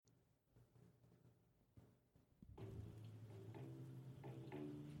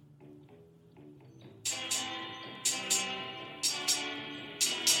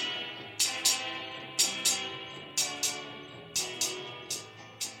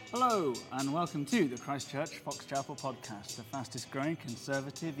Hello, and welcome to the Christchurch Fox Chapel podcast, the fastest growing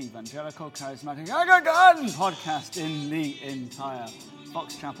conservative, evangelical, charismatic, Anglican podcast in the entire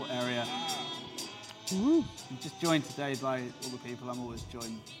Fox Chapel area. I'm just joined today by all the people I'm always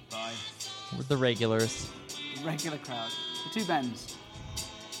joined by. We're the regulars. The regular crowd, the two Bens.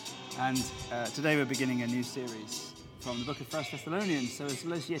 And today we're beginning a new series from the book of 1 Thessalonians. So as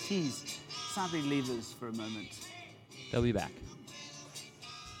Les Yetis sadly leave us for a moment, They'll be back.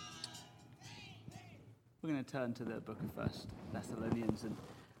 we're going to turn to the book of 1 Thessalonians. And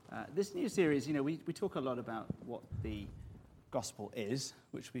this new series, we talk a lot about what the gospel is,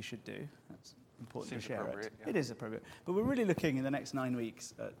 which we should do. That's important Seems to share appropriate, it. yeah. It is appropriate. But we're really looking in the next 9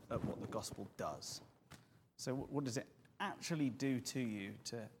 weeks at what the gospel does. So what does it actually do to you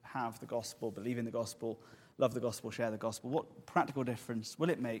to have the gospel, believe in the gospel, love the gospel, share the gospel? What practical difference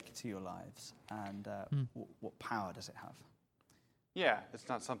will it make to your lives? And what power does it have? Yeah, it's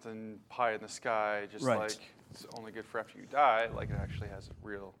not something pie in the sky, just Right. like it's only good for after you die. Like it actually has a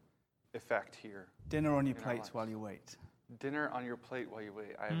real effect here. Dinner on your In our plate lives. while you wait. Dinner on your plate while you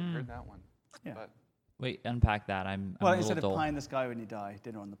wait. I haven't heard that one. Yeah. But Wait, unpack that. I'm Well, a instead little of dull. pie in the sky when you die,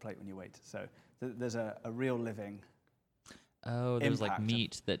 dinner on the plate when you wait. So there's a real living. Oh, there's like impact of-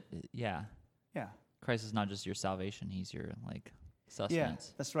 meat that, yeah. Yeah. Christ is not just your salvation, he's your, like, Yeah,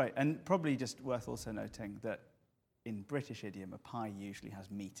 sustenance. that's right. And probably just worth also noting that in British idiom, a pie usually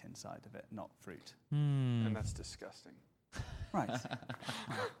has meat inside of it, not fruit. and that's disgusting. Right.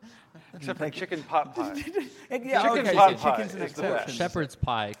 Except for chicken pot pie. Yeah, Chicken okay, pot so pie chicken's an is the best. exception. Shepherd's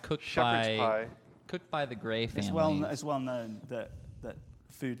pie, cooked Shepherd's pie. by the Gray family. It's well known that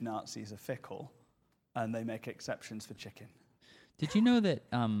food Nazis are fickle, and they make exceptions for chicken. Did you know that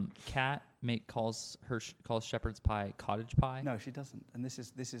Kat calls shepherd's pie cottage pie? No, she doesn't. And this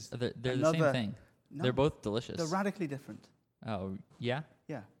is They're the another, same thing. No, They're both delicious. They're radically different. Oh, yeah?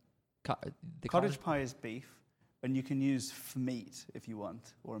 Yeah. The Cottage pie is beef, and you can use meat if you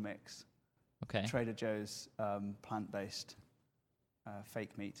want, or a mix. Okay. Trader Joe's plant-based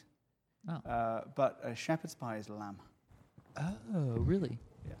fake meat. Oh. But a shepherd's pie is lamb. Oh, really?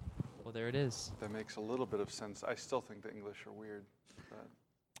 Yeah. Well, there it is. That makes a little bit of sense. I still think the English are weird. But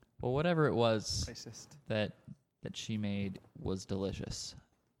Well, whatever it was Racist. that she made was delicious.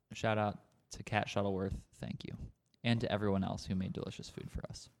 Shout out to Kat Shuttleworth, thank you. And to everyone else who made delicious food for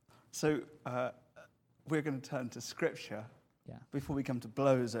us. So we're going to turn to Scripture Yeah. before we come to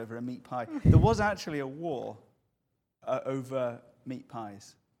blows over a meat pie. There was actually a war over meat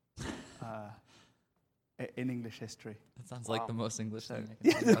pies in English history. That sounds Wow. like the most English So, thing I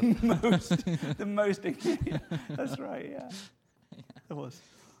yeah, can think of. the most. That's right. Yeah, it was.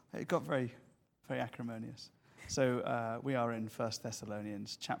 It got very, very acrimonious. So we are in 1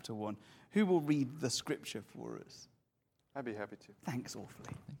 Thessalonians chapter 1. Who will read the Scripture for us? I'd be happy to. Thanks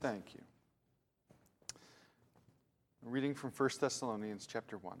awfully. Thank you. Reading from 1 Thessalonians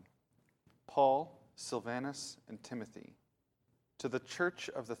chapter 1. Paul, Silvanus, and Timothy, to the church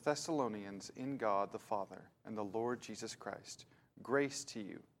of the Thessalonians in God the Father and the Lord Jesus Christ, grace to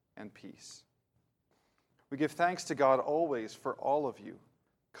you and peace. We give thanks to God always for all of you,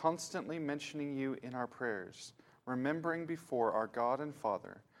 constantly mentioning you in our prayers, remembering before our God and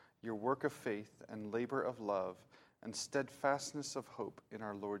Father your work of faith and labor of love and steadfastness of hope in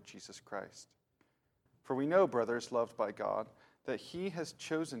our Lord Jesus Christ. For we know, brothers loved by God, that he has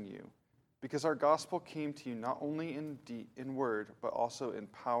chosen you, because our gospel came to you not only in word, but also in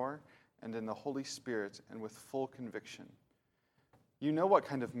power and in the Holy Spirit and with full conviction. You know what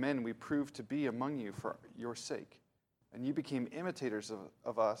kind of men we proved to be among you for your sake, and you became imitators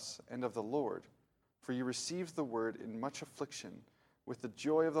of us and of the Lord, for you received the word in much affliction with the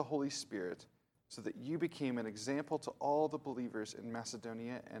joy of the Holy Spirit, so that you became an example to all the believers in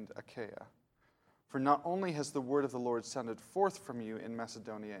Macedonia and Achaia. For not only has the word of the Lord sounded forth from you in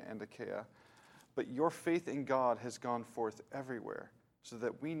Macedonia and Achaia, but your faith in God has gone forth everywhere, so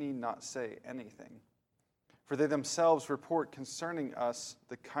that we need not say anything. For they themselves report concerning us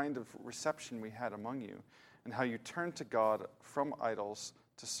the kind of reception we had among you, and how you turned to God from idols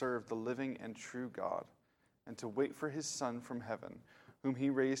to serve the living and true God, and to wait for his Son from heaven, whom he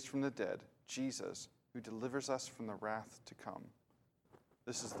raised from the dead, Jesus, who delivers us from the wrath to come.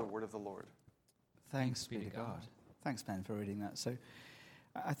 This is the word of the Lord. Thanks be to God. Thanks, Ben, for reading that. So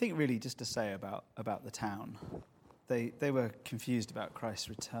I think really just to say about the town, they were confused about Christ's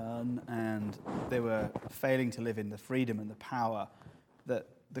return, and they were failing to live in the freedom and the power that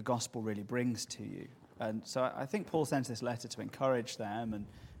the gospel really brings to you. And so I think Paul sends this letter to encourage them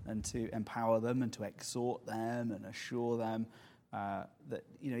and to empower them and to exhort them and assure them that,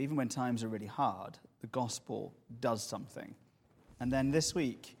 even when times are really hard, the gospel does something. And then this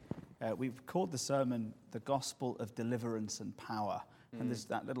week, We've called the sermon "The Gospel of Deliverance and Power," and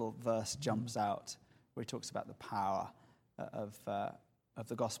that little verse jumps out where he talks about the power of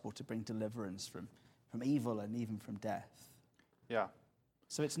the gospel to bring deliverance from evil and even from death. Yeah.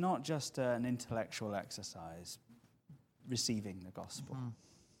 So it's not just an intellectual exercise, receiving the gospel.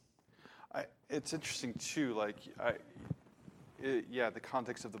 It's interesting too, the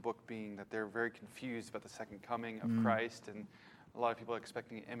context of the book being that they're very confused about the second coming of Christ, and a lot of people are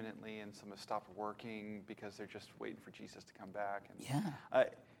expecting it imminently, and some have stopped working because they're just waiting for Jesus to come back. And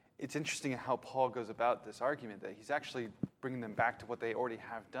it's interesting how Paul goes about this argument, that he's actually bringing them back to what they already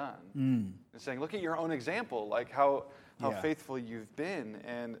have done. And saying, look at your own example, like how faithful you've been,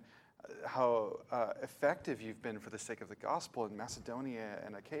 and how effective you've been for the sake of the gospel in Macedonia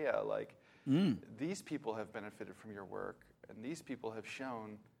and Achaia. These people have benefited from your work, and these people have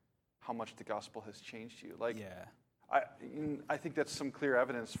shown how much the gospel has changed you. I think that's some clear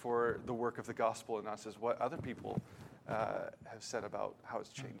evidence for the work of the gospel in us, is what other people have said about how it's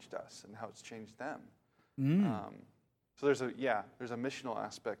changed us and how it's changed them. So there's a missional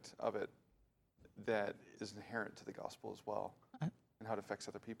aspect of it that is inherent to the gospel as well, and how it affects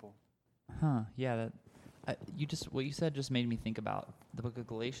other people. Yeah. What you said just made me think about the book of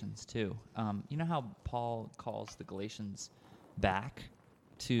Galatians too. You know how Paul calls the Galatians back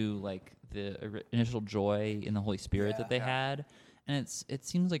to like the initial joy in the Holy Spirit that they had, and it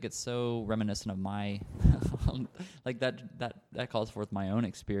seems like it's so reminiscent of my like that calls forth my own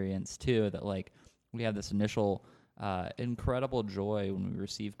experience too. That like we have this initial incredible joy when we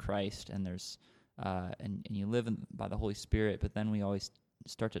receive Christ, and there's and you live by the Holy Spirit, but then we always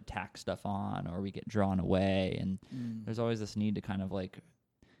start to tack stuff on, or we get drawn away, and there's always this need to kind of like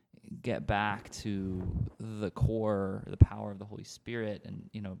get back to the core, the power of the Holy Spirit, and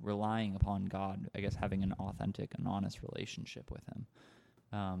relying upon God, I guess having an authentic and honest relationship with him.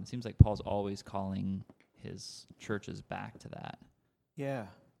 It seems like Paul's always calling his churches back to that. Yeah.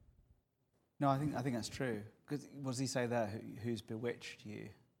 No, I think that's true. Because what does he say there? Who's bewitched you?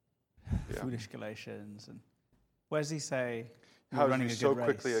 Foolish Galatians. And where does he say how running you a so good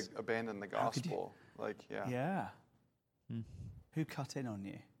quickly race? abandon the gospel? Who cut in on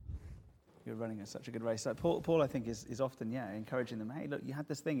you? You're running such a good race. Paul, I think, is often encouraging them. Hey, look, you had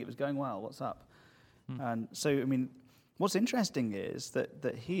this thing; it was going well. What's up? And so, I mean, what's interesting is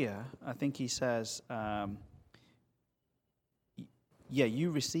that here, I think he says,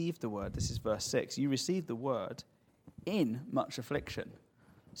 you received the word. This is verse 6. You received the word in much affliction.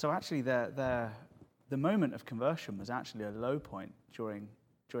 So actually, the moment of conversion was actually a low point during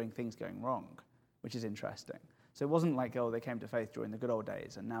things going wrong, which is interesting. So it wasn't like, they came to faith during the good old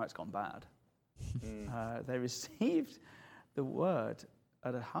days and now it's gone bad. They received the word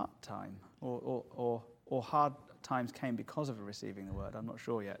at a hard time, or hard times came because of receiving the word. I'm not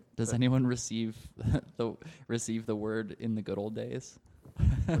sure yet. Does anyone receive the word in the good old days?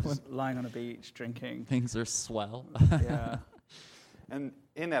 Lying on a beach, drinking. Things are swell. Yeah. And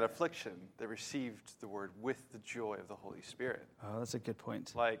in that affliction, they received the word with the joy of the Holy Spirit. Oh, that's a good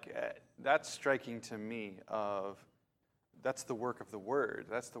point. That's striking to me that's the work of the word.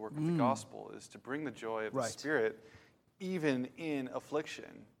 That's the work of the gospel, is to bring the joy of the Spirit even in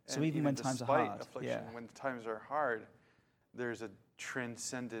affliction. So and even when times are hard. Affliction, when times are hard, there's a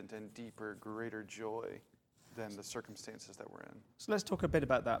transcendent and deeper, greater joy than the circumstances that we're in. So let's talk a bit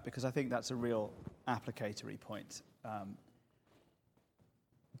about that, because I think that's a real applicatory point.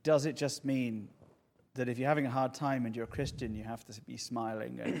 Does it just mean that if you're having a hard time and you're a Christian, you have to be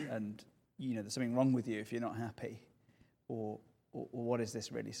smiling and there's something wrong with you if you're not happy? Or what is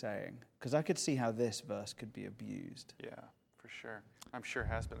this really saying? Because I could see how this verse could be abused. Yeah, for sure. I'm sure it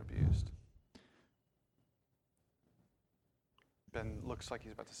has been abused. Ben looks like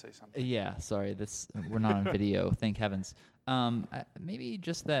he's about to say something. Yeah, sorry, we're not on video, thank heavens. Maybe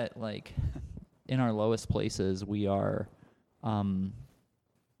just that, like, in our lowest places, we are,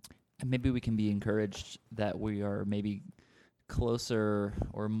 maybe we can be encouraged that we are maybe closer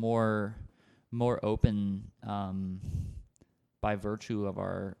or more open by virtue of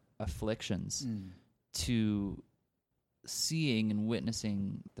our afflictions to seeing and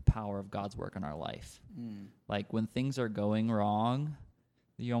witnessing the power of God's work in our life. Like when things are going wrong,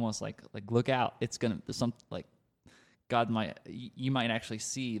 you almost like look out. There's some like you might actually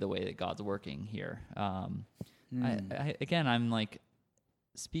see the way that God's working here. I'm like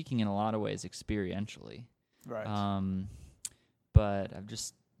speaking in a lot of ways experientially. Right. But I've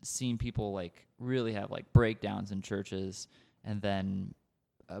just seen people like really have like breakdowns in churches and then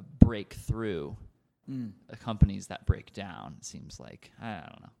a breakthrough accompanies that breakdown. It seems like, I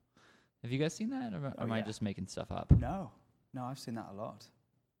don't know. Have you guys seen that, or am I just making stuff up? No, I've seen that a lot.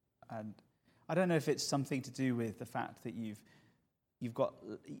 And I don't know if it's something to do with the fact that you've got,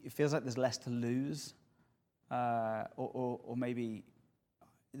 it feels like there's less to lose, or maybe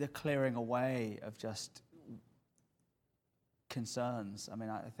the clearing away of just concerns. I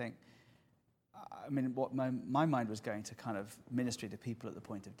mean, what my mind was going to kind of ministry to people at the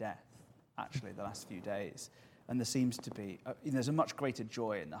point of death, actually, the last few days. And there seems to be, there's a much greater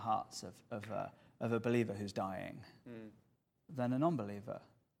joy in the hearts of a believer who's dying than a non-believer.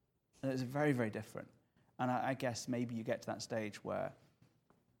 And it's very, very different. And I guess maybe you get to that stage where,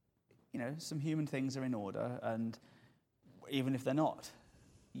 some human things are in order, and even if they're not,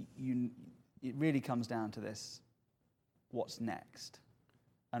 it really comes down to this: what's next,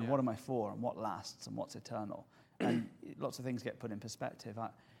 and what am I for, and what lasts, and what's eternal. And lots of things get put in perspective.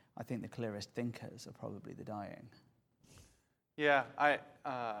 I think the clearest thinkers are probably the dying. Yeah, I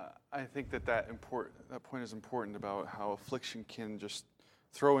think that point is important about how affliction can just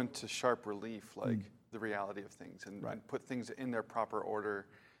throw into sharp relief the reality of things and put things in their proper order,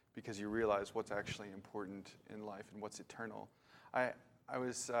 because you realize what's actually important in life and what's eternal.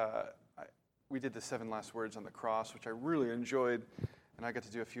 We did the 7 last words on the cross, which I really enjoyed, and I got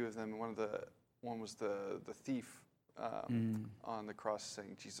to do a few of them. One was the thief on the cross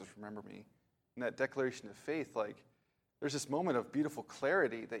saying, "Jesus, remember me." And that declaration of faith, there's this moment of beautiful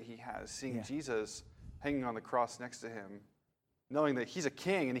clarity that he has, seeing Jesus hanging on the cross next to him, knowing that he's a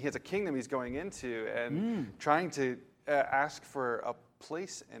king and he has a kingdom he's going into, and trying to ask for a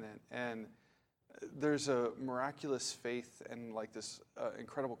place in it. And there's a miraculous faith and this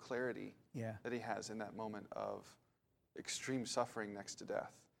incredible clarity that he has in that moment of extreme suffering next to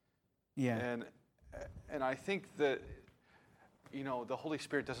death. Yeah. And I think that, the Holy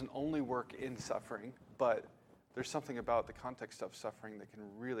Spirit doesn't only work in suffering, but there's something about the context of suffering that can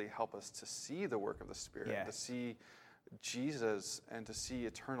really help us to see the work of the Spirit, to see Jesus and to see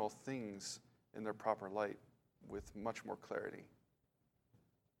eternal things in their proper light with much more clarity.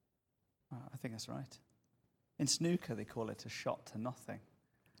 I think that's right. In snooker, they call it a shot to nothing.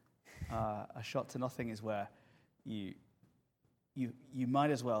 A shot to nothing is where you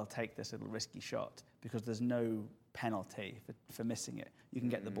might as well take this little risky shot because there's no penalty for missing it. You can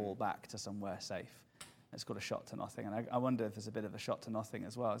get the ball back to somewhere safe. It's called a shot to nothing. And I wonder if there's a bit of a shot to nothing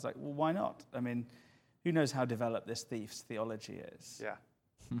as well. It's well, why not? I mean, who knows how developed this thief's theology is? Yeah.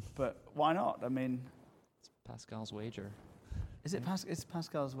 But why not? I mean, it's Pascal's wager. Is it it's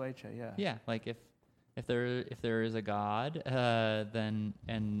Pascal's wager? Yeah. Yeah, if there is a God, then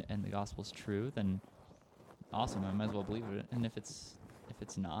and the gospel's true, then awesome. I might as well believe it. And if it's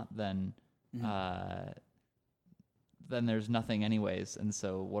not, then then there's nothing anyways. And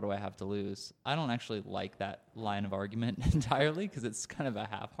so what do I have to lose? I don't actually like that line of argument entirely, because it's kind of a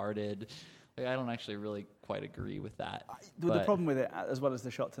half-hearted. I don't actually really quite agree with that. The problem with it, as well as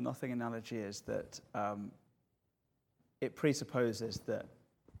the shot to nothing analogy, is that it presupposes that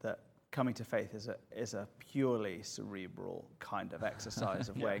coming to faith is a purely cerebral kind of exercise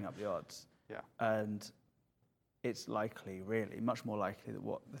of weighing up the odds. Yeah. And it's likely, really, much more likely that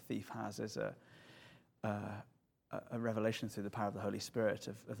what the thief has is a revelation through the power of the Holy Spirit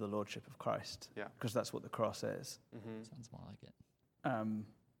of the Lordship of Christ. Yeah. Because that's what the cross is. Mm-hmm. Sounds more like it.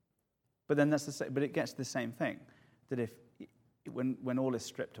 But then but it gets the same thing, that when all is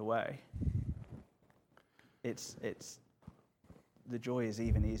stripped away, it's the joy is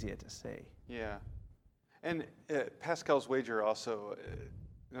even easier to see. Yeah. And Pascal's wager also,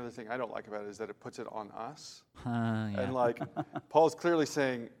 another thing I don't like about it is that it puts it on us. And Paul's clearly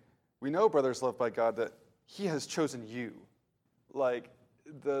saying, we know, brothers loved by God, that he has chosen you.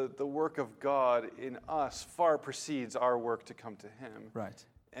 The work of God in us far precedes our work to come to him. Right.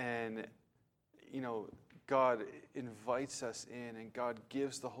 And, God invites us in, and God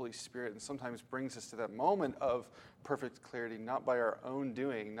gives the Holy Spirit and sometimes brings us to that moment of perfect clarity, not by our own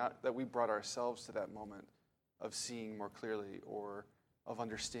doing, not that we brought ourselves to that moment of seeing more clearly or of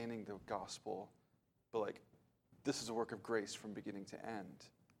understanding the gospel, but this is a work of grace from beginning to end.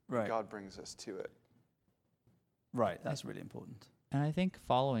 Right. God brings us to it. Right, that's really important. And I think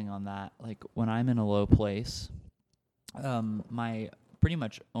following on that, when I'm in a low place, my pretty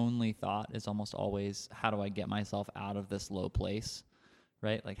much only thought is almost always, how do I get myself out of this low place,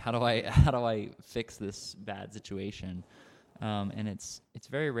 right? How do I fix this bad situation? And it's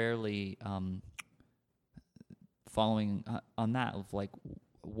very rarely following on that of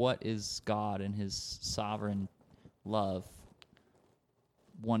what is God in His sovereign love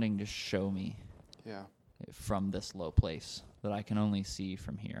wanting to show me? Yeah. From this low place that I can only see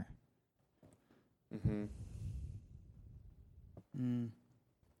from here. Mm-hmm.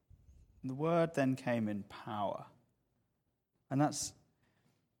 The word then came in power, and that's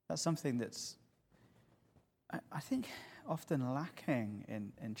That's something that's, I think, often lacking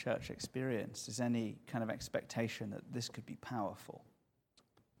in church experience is any kind of expectation that this could be powerful.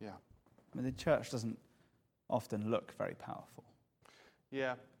 Yeah. I mean, the church doesn't often look very powerful.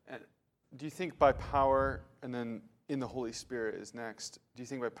 Yeah. And do you think by power, and then in the Holy Spirit is next, do you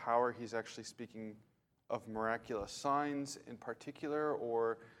think by power he's actually speaking of miraculous signs in particular,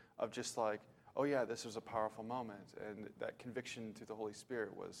 or of just like, oh yeah, this was a powerful moment, and that conviction through the Holy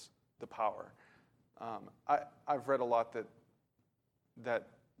Spirit was the power? I've read a lot that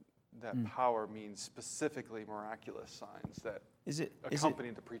power means specifically miraculous signs that accompany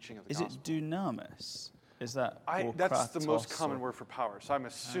the preaching of the gospel. Is it dunamis? Is that that's the most common word for power, so I'm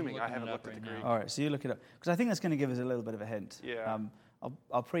assuming I haven't looked at the Greek. All right, so you look it up. Because I think that's going to give us a little bit of a hint. Yeah.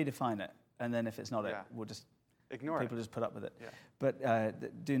 I'll predefine it, and then if it's not it, we'll just ignore people it. just put up with it. Yeah. But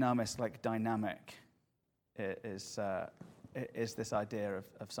dunamis, like dynamic, is this idea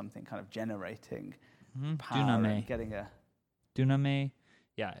of something kind of generating power Duname. and getting a... Duname,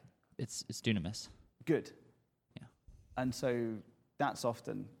 yeah, it's dunamis. Good. Yeah. And so that's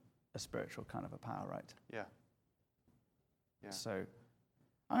often a spiritual kind of a power, right? Yeah. Yeah. So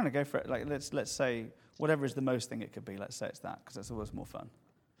I'm going to go for it. Like let's say whatever is the most thing it could be. Let's say it's that, because that's always more fun.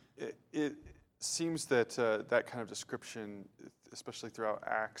 It seems that that kind of description, especially throughout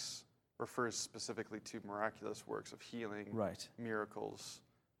Acts, refers specifically to miraculous works of healing, Right. miracles,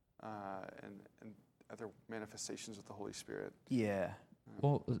 and other manifestations of the Holy Spirit. Yeah.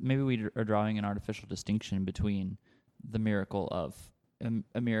 Well, maybe we are drawing an artificial distinction between the miracle of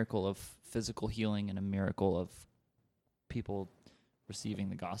a miracle of physical healing and a miracle of people receiving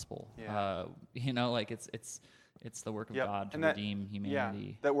the gospel. Yeah. Like it's the work of God to redeem humanity.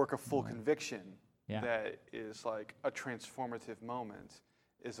 Yeah, that work of full conviction Yeah. that is like a transformative moment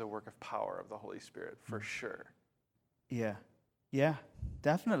is a work of power of the Holy Spirit, for sure. Yeah. Yeah.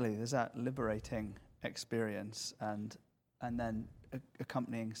 Definitely. There's that liberating experience, and then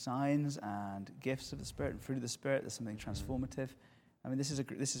accompanying signs and gifts of the Spirit and fruit of the Spirit. There's something transformative. I mean, this is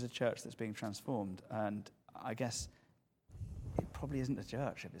a church that's being transformed, and I guess it probably isn't a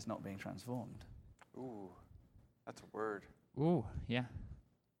church if it's not being transformed. Ooh, that's a word. Ooh, yeah.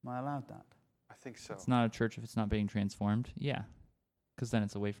 Am I allowed that? I think so. It's not a church if it's not being transformed. Yeah. Because then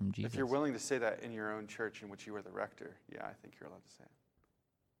it's away from Jesus. If you're willing to say that in your own church in which you are the rector, yeah, I think you're allowed to say it.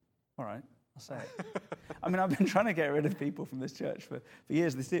 All right, I'll say it. I mean, I've been trying to get rid of people from this church for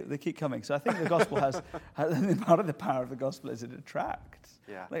years. They keep coming. So I think the gospel has part of the power of the gospel is it attracts.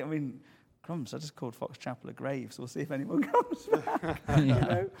 Yeah. Like, I mean, crumbs, I just called Fox Chapel a grave, so we'll see if anyone comes back. Yeah. You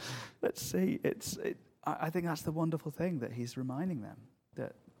know? Let's see. I think that's the wonderful thing that he's reminding them,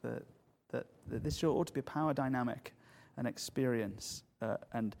 that this ought to be a power dynamic, an experience,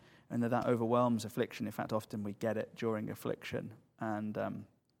 and that overwhelms affliction. In fact, often we get it during affliction. And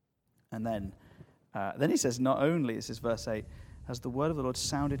then he says, not only, this is verse 8, has the word of the Lord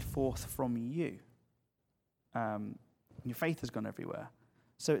sounded forth from you. Your faith has gone everywhere.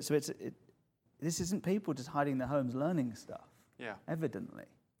 So this isn't people just hiding in their homes learning stuff. Yeah. Evidently.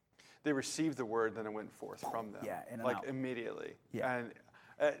 They received the word, then it went forth from them. Yeah, in and like out. Immediately. Yeah. And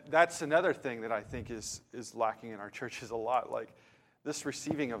that's another thing that I think is lacking in our churches a lot. Like, this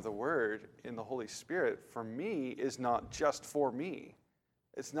receiving of the word in the Holy Spirit, for me, is not just for me.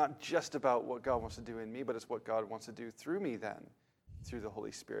 It's not just about what God wants to do in me, but it's what God wants to do through me then, through the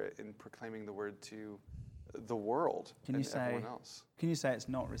Holy Spirit, in proclaiming the word to the world and everyone else. Can you say it's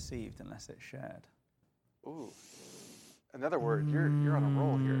not received unless it's shared? Ooh. Another word. You're on a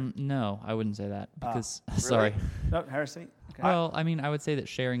roll here. No, I wouldn't say that because Really? sorry. No, heresy? Okay. Well, I mean, I would say that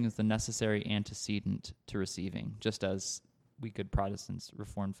sharing is the necessary antecedent to receiving, just as we good Protestants,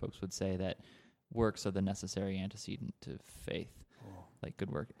 Reformed folks would say that works are the necessary antecedent to faith, like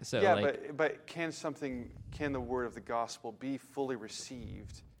good work. So, yeah, like, but can the word of the gospel be fully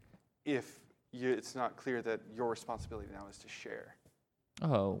received if it's not clear that your responsibility now is to share?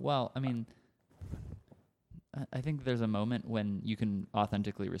 Oh, well, I mean, I think there's a moment when you can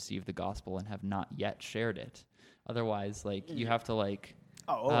authentically receive the gospel and have not yet shared it. Otherwise, like, you have to, like...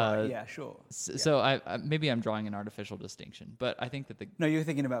 Oh, all right. Yeah, sure. So I maybe I'm drawing an artificial distinction, but I think that No, you're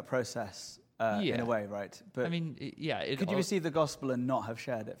thinking about process in a way, right? But I mean, could you receive the gospel and not have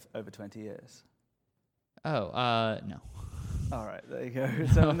shared it for over 20 years? Oh, no. All right, there you go.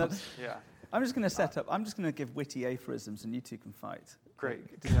 So that's, Yeah. I'm just going to give witty aphorisms and you two can fight. Great.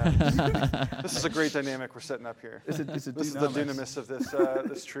 Yeah. This is a great dynamic we're setting up here. It's a This is the dunamis. dunamis of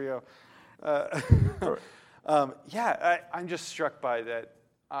this trio. I'm just struck by that.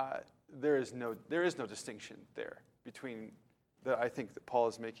 There is no distinction there between that I think that Paul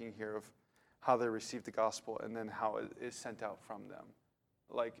is making here of how they received the gospel and then how it is sent out from them.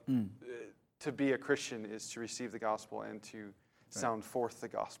 Like, to be a Christian is to receive the gospel and to sound forth the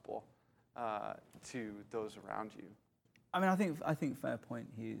gospel to those around you. I mean, I think fair point,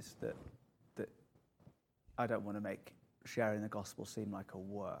 Hughes, that I don't want to make sharing the gospel seem like a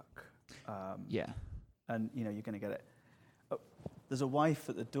work. And, you know, you're going to get it. Oh, there's a wife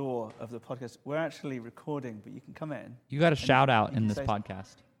at the door of the podcast. We're actually recording, but you can come in. You got a shout out in this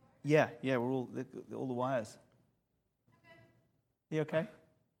podcast. Yeah, we're all the wires. You okay?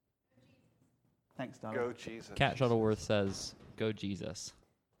 Thanks, darling. Go Jesus. Kat Shuttleworth says, "Go Jesus."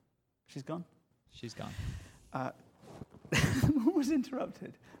 She's gone? She's gone. What was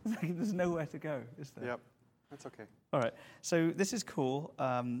interrupted? There's nowhere to go, is there? Yep, that's okay. All right, so this is cool.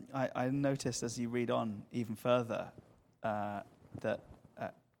 I noticed as you read on even further that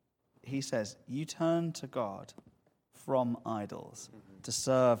he says, you turn to God from idols to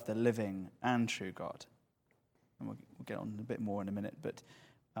serve the living and true God. And we'll get on a bit more in a minute, but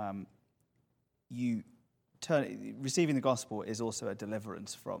receiving the gospel is also a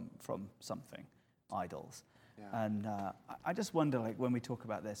deliverance from something, idols. Yeah. And I just wonder, like, when we talk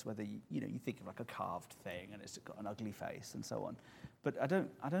about this, whether you think of like a carved thing and it's got an ugly face and so on. But I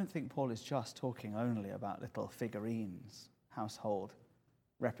don't think Paul is just talking only about little figurines, household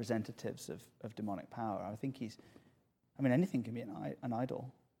representatives of demonic power. I think anything can be an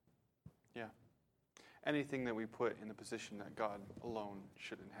idol. Yeah. Anything that we put in a position that God alone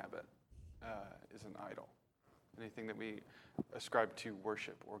should inhabit is an idol. Anything that we ascribe to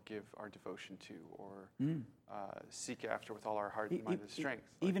worship or give our devotion to or seek after with all our heart, mind, and strength.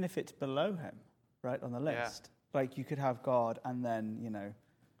 Even if it's below him, right, on the list. Yeah. Like you could have God and then,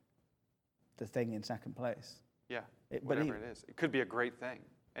 the thing in second place. Yeah, whatever it is. It could be a great thing.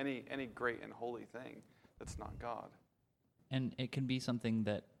 Any great and holy thing that's not God. And it can be something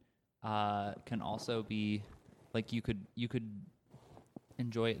that can also be, like you could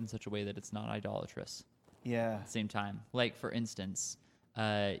enjoy it in such a way that it's not idolatrous. Yeah. At the same time. Like, for instance,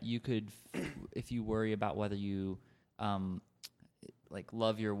 you could, if you worry about whether you,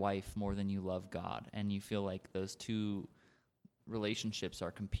 love your wife more than you love God, and you feel like those two relationships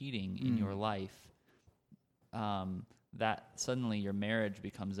are competing in your life, that suddenly your marriage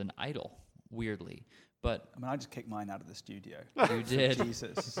becomes an idol, weirdly. But I just kicked mine out of the studio. You did.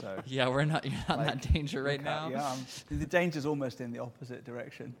 Jesus. So. Yeah, you're not in that danger right now. Yeah, the danger's almost in the opposite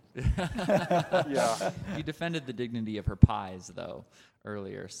direction. Yeah. You defended the dignity of her pies, though,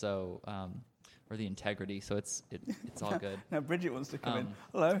 earlier, so or the integrity. So it's all good. Now Bridget wants to come in.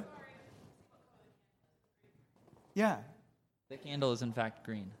 Hello. Yeah. The candle is in fact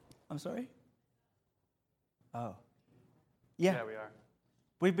green. I'm sorry. Oh. Yeah. Yeah, we are.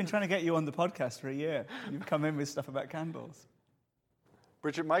 We've been trying to get you on the podcast for a year. You've come in with stuff about candles.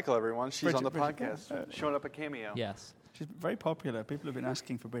 Bridget Michael, everyone. She's on the podcast. Showing up a cameo. Yes. She's very popular. People have been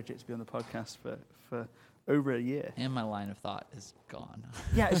asking for Bridget to be on the podcast for over a year. And my line of thought is gone.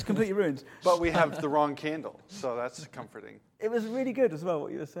 Yeah, it's completely ruined. But we have the wrong candle, so that's comforting. It was really good as well,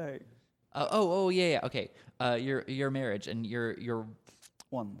 what you were saying. Yeah. Okay. Your marriage and your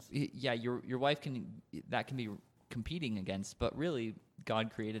ones. Yeah, your wife can be competing against, but really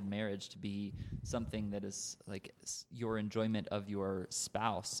God created marriage to be something that is like your enjoyment of your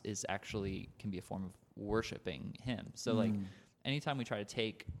spouse is actually can be a form of worshiping him. So like anytime we try to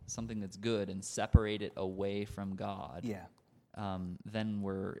take something that's good and separate it away from God, then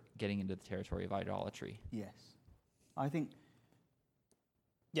we're getting into the territory of idolatry. Yes. I think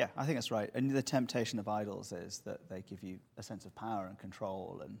that's right. And the temptation of idols is that they give you a sense of power and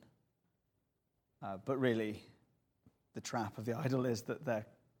control, and but really the trap of the idol is that they're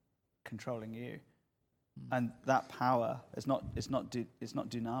controlling you, and that power is not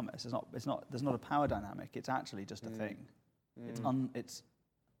dunamis. There's not a power dynamic. It's actually just a thing. It's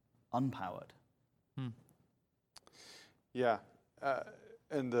unpowered. Yeah,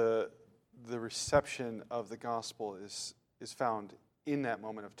 and the reception of the gospel is found in that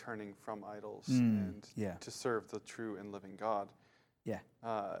moment of turning from idols and to serve the true and living God. Yeah,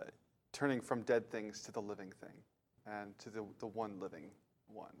 turning from dead things to the living thing. And to the one living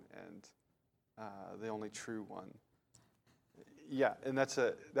one, and the only true one. Yeah, and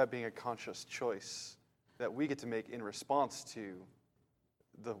that being a conscious choice that we get to make in response to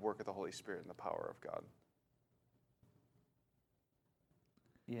the work of the Holy Spirit and the power of God.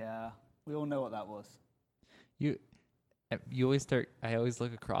 Yeah, we all know what that was. You always I always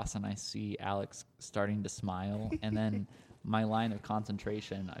look across and I see Alex starting to smile, and then my line of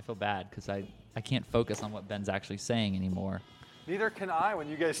concentration, I feel bad because I can't focus on what Ben's actually saying anymore. Neither can I when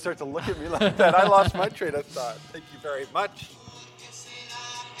you guys start to look at me like that. I lost my train of thought. Thank you very much.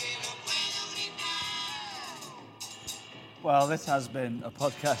 Well, this has been a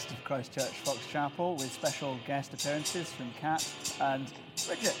podcast of Christchurch Fox Chapel with special guest appearances from Kat and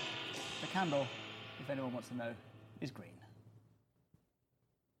Bridget. The candle, if anyone wants to know, is green.